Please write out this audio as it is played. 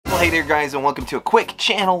Hey there guys, and welcome to a quick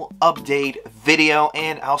channel update video,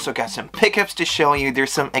 and I also got some pickups to show you.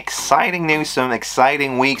 There's some exciting news, some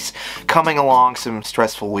exciting weeks coming along, some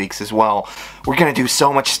stressful weeks as well. We're gonna do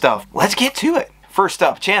so much stuff. Let's get to it. First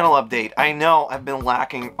up, channel update. I know I've been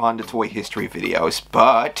lacking on the toy history videos,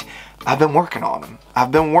 but I've been working on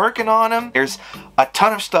them. There's a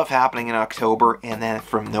ton of stuff happening in October, and then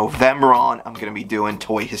from November on, I'm going to be doing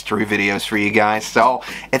toy history videos for you guys. So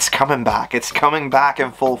it's coming back. It's coming back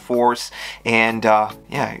in full force, and yeah,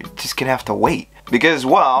 you're just going to have to wait. Because,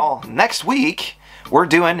 well, next week, we're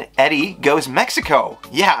doing Eddie Goes Mexico.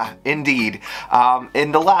 Yeah, indeed.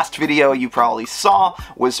 In the last video you probably saw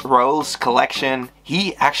was Raul's collection.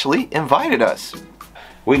 He actually invited us.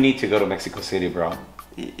 We need to go to Mexico City, bro.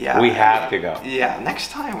 Yeah, we have to go. Yeah,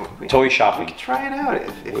 next time. Toy shopping. We can try it out.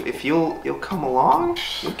 If you'll come along,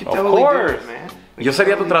 we can totally do it, man. Yo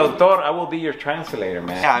sería tu traductor, I will be your translator,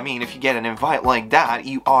 man. Yeah, I mean, if you get an invite like that,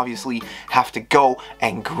 you obviously have to go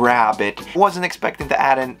and grab it. Wasn't expecting to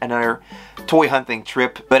add in another toy hunting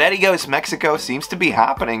trip, but Eddie Goes Mexico seems to be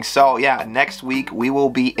happening. So yeah, next week we will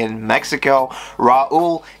be in Mexico.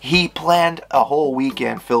 Raul, he planned a whole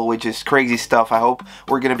weekend filled with just crazy stuff. I hope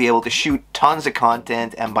we're gonna be able to shoot tons of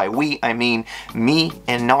content, and by we, I mean me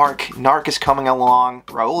and Narc. Narc is coming along.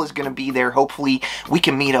 Raul is gonna be there. Hopefully we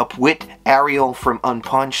can meet up with Ariel from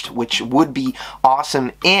Unpunched, which would be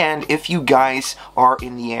awesome. And if you guys are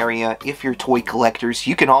in the area, if you're toy collectors,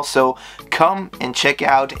 you can also come and check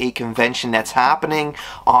out a convention that's happening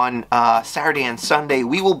on Saturday and Sunday.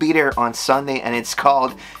 We will be there on Sunday, and it's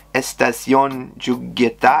called Estación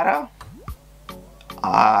Juguetara.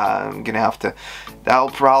 I'm gonna have to, that'll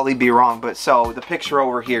probably be wrong, but so the picture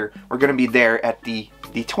over here, we're gonna be there at the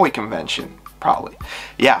toy convention, probably.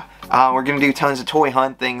 Yeah, we're gonna do tons of toy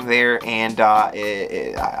hunting there, and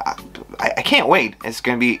I can't wait. It's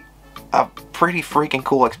gonna be a pretty freaking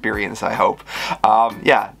cool experience, I hope.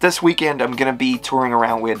 Yeah, this weekend I'm gonna be touring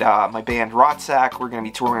around with my band Rotsack. We're gonna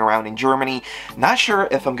be touring around in Germany. Not sure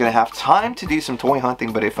if I'm gonna have time to do some toy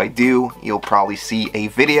hunting, but if I do, you'll probably see a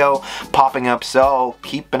video popping up, so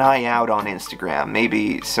keep an eye out on Instagram.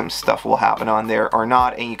 Maybe some stuff will happen on there or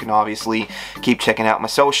not, and you can obviously keep checking out my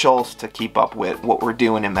socials to keep up with what we're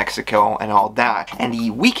doing in Mexico and all that. And the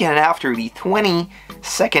weekend after, the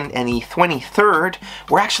 22nd and the 23rd,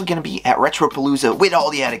 we're actually gonna be at Retropalooza with all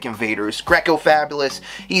the Attic Invaders. Crocco Fabulous,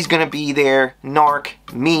 he's gonna be there, Narc,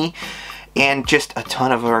 me, and just a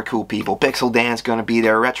ton of other cool people. Pixel Dan's gonna be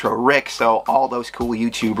there, Retro Rick, so all those cool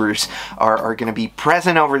YouTubers are gonna be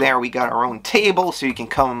present over there. We got our own table, so you can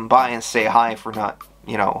come by and say hi if we're not,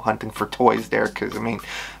 you know, hunting for toys there, because I mean,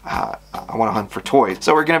 I want to hunt for toys.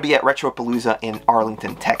 So we're going to be at Retropalooza in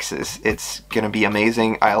Arlington, Texas. It's going to be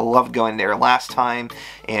amazing. I loved going there last time,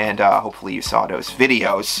 and hopefully you saw those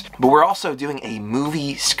videos. But we're also doing a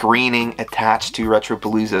movie screening attached to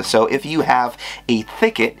Retropalooza. So if you have a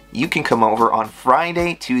ticket, you can come over on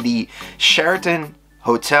Friday to the Sheraton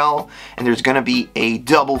Hotel, and there's going to be a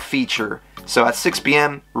double feature. So at 6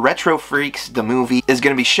 p.m., Retrofreaks, the movie, is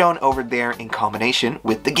going to be shown over there in combination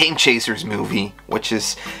with the Game Chasers movie, which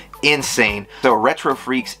is insane. So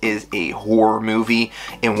Retrofreaks is a horror movie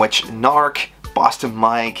in which Narc, Boston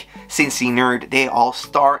Mike, Cincy Nerd, they all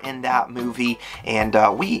star in that movie, and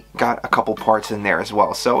we got a couple parts in there as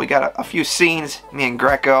well. So we got a few scenes, me and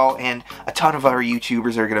Greco, and a ton of other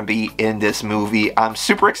YouTubers are going to be in this movie. I'm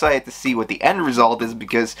super excited to see what the end result is,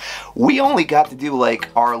 because we only got to do like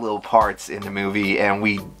our little parts in the movie, and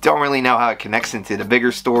we don't really know how it connects into the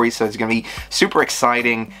bigger story, so it's going to be super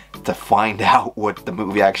exciting to find out what the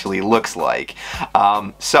movie actually looks like.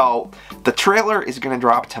 So the trailer is going to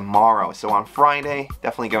drop tomorrow, so on Friday,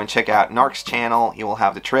 definitely go and check out Narc's channel. You will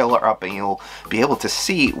have the trailer up, and you'll be able to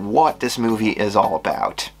see what this movie is all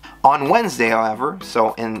about. On Wednesday, however,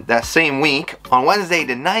 so in that same week, on Wednesday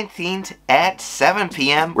the 19th at 7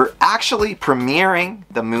 p.m., we're actually premiering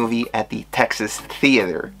the movie at the Texas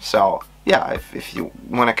Theater. So yeah, if you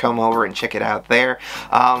want to come over and check it out there.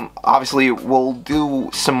 Obviously, we'll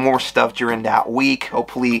do some more stuff during that week.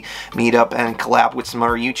 Hopefully, meet up and collab with some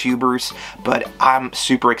other YouTubers. But I'm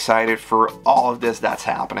super excited for all of this that's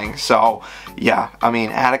happening. So, yeah, I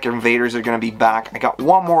mean, Attic Invaders are going to be back. I got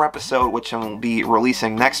one more episode, which I will be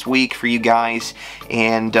releasing next week for you guys.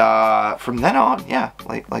 And from then on, yeah,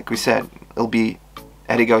 like we said, it'll be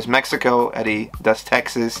Eddie Goes Mexico, Eddie Does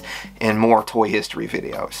Texas, and more toy history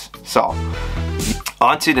videos. So,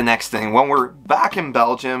 on to the next thing. When we're back in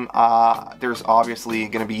Belgium, there's obviously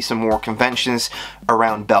going to be some more conventions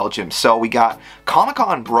around Belgium. So we got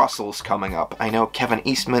Comic-Con Brussels coming up. I know Kevin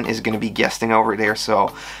Eastman is going to be guesting over there,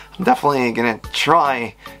 so I'm definitely gonna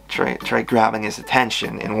try grabbing his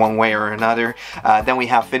attention in one way or another. Then we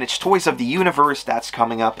have Vintage Toys of the Universe, that's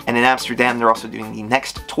coming up. And in Amsterdam, they're also doing the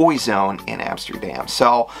next Toy Zone in Amsterdam.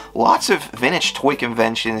 So lots of vintage toy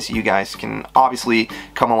conventions you guys can obviously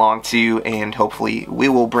come along to, and hopefully we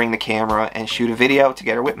will bring the camera and shoot a video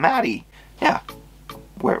together with Maddie. Yeah,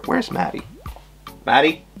 where's Maddie?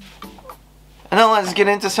 Maddie? And then let's get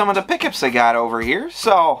into some of the pickups I got over here.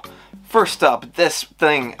 So first up, this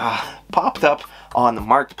thing popped up on the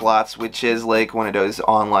Marktplaats, which is like one of those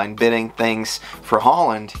online bidding things for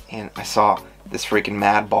Holland, and I saw this freaking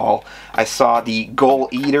mad ball. I saw the Goal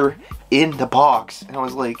Eater in the box, and I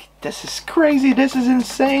was like, this is crazy, this is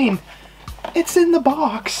insane. It's in the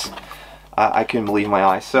box. I couldn't believe my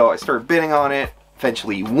eyes. So I started bidding on it,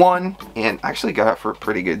 eventually won, and actually got it for a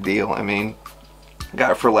pretty good deal. I mean,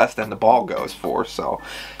 got it for less than the ball goes for, so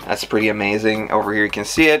that's pretty amazing. Over here you can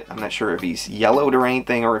see it. I'm not sure if he's yellowed or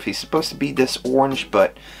anything, or if he's supposed to be this orange,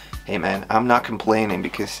 but hey man, I'm not complaining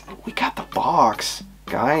because we got the box,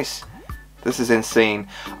 guys. This is insane.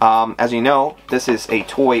 As you know, this is a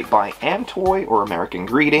toy by Amtoy, or American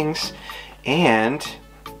Greetings, and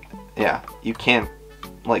yeah, you can't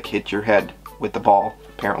like hit your head with the ball,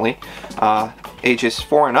 apparently. Ages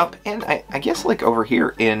 4 and up, and I guess like over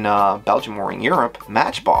here in Belgium or in Europe,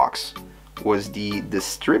 Matchbox was the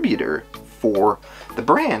distributor for the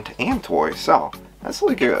brand Amtoy, so that's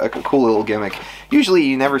like a cool little gimmick. Usually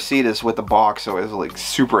you never see this with the box, so I was like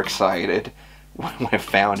super excited when I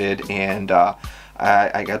found it, and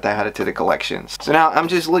I got that added to the collection. So now I'm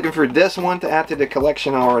just looking for this one to add to the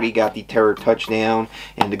collection. I already got the Terror Touchdown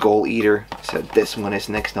and the Goal Eater, so this one is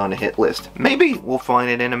next on the hit list. Maybe we'll find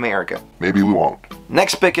it in America. Maybe we won't.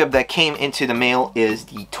 Next pickup that came into the mail is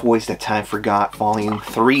the Toys That Time Forgot Volume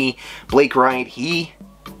 3. Blake Wright, he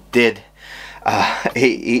did,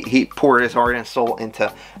 he poured his heart and soul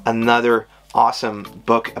into another awesome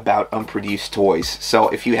book about unproduced toys. So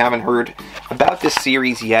if you haven't heard about this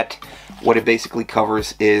series yet, what it basically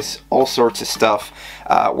covers is all sorts of stuff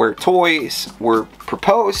where toys were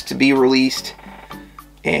proposed to be released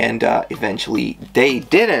and eventually they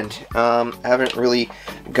didn't. Haven't really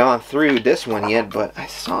gone through this one yet, but I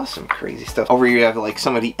saw some crazy stuff. Over here you have like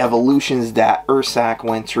some of the evolutions that Ursak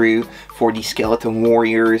went through for the Skeleton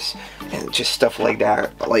Warriors and just stuff like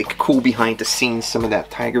that, like cool behind the scenes, some of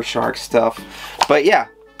that Tiger Shark stuff. But yeah,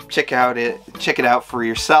 check it out for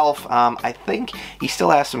yourself. I think he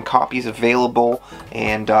still has some copies available,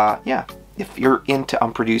 and yeah, if you're into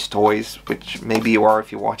unproduced toys, which maybe you are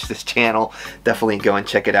if you watch this channel, definitely go and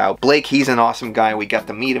check it out. Blake, he's an awesome guy. We got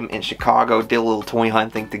to meet him in Chicago, did a little toy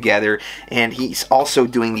hunting together, and he's also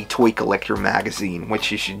doing the Toy Collector magazine,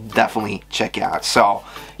 which you should definitely check out. So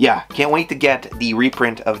yeah, can't wait to get the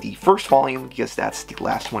reprint of the first volume because that's the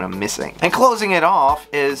last one I'm missing. And closing it off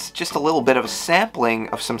is just a little bit of a sampling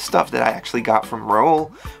of some stuff that I actually got from Raul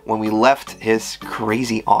when we left his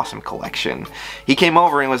crazy awesome collection. He came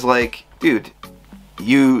over and was like, dude,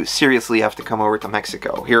 you seriously have to come over to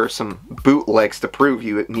Mexico. Here are some bootlegs to prove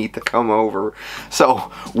you need to come over. So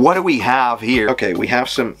what do we have here? Okay, we have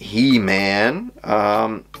some He-Man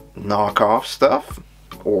knockoff stuff.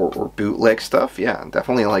 Or bootleg stuff. Yeah,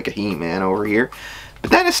 definitely like a He-Man over here.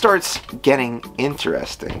 But then it starts getting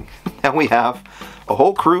interesting. Now we have a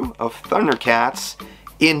whole crew of Thundercats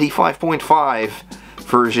in the 5.5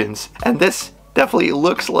 versions. And this definitely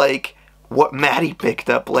looks like what Maddie picked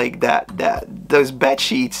up, like those bed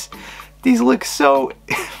sheets. These look so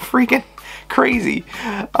freaking crazy.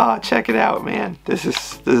 Check it out, man. This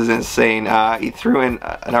is insane. He threw in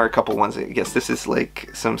another couple ones. I guess this is like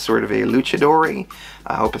some sort of a luchador.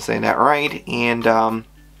 I hope I'm saying that right. And a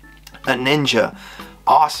ninja.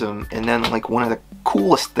 Awesome. And then like one of the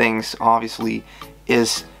coolest things, obviously,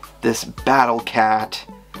 is this Battle Cat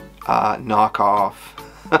knockoff.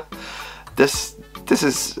 This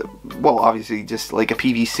is, well, obviously just like a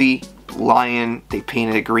PVC lion. They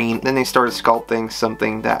painted it green. Then they started sculpting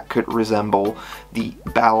something that could resemble the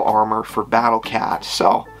battle armor for Battle Cat.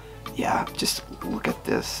 So yeah, just look at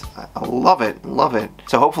this. I love it, love it.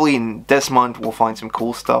 So hopefully in this month we'll find some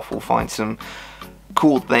cool stuff. We'll find some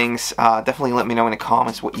cool things. Definitely let me know in the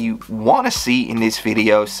comments what you want to see in this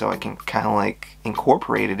video so I can kind of like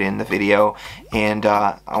incorporate it in the video. And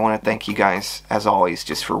I want to thank you guys as always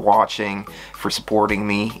just for watching, for supporting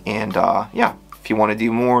me, and yeah, if you want to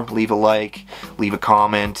do more, leave a like, leave a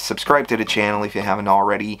comment, subscribe to the channel if you haven't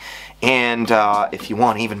already, and if you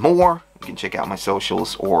want even more, you can check out my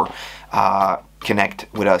socials or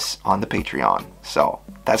connect with us on the Patreon. So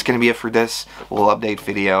that's going to be it for this little update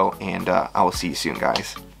video, and I will see you soon,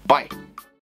 guys. Bye!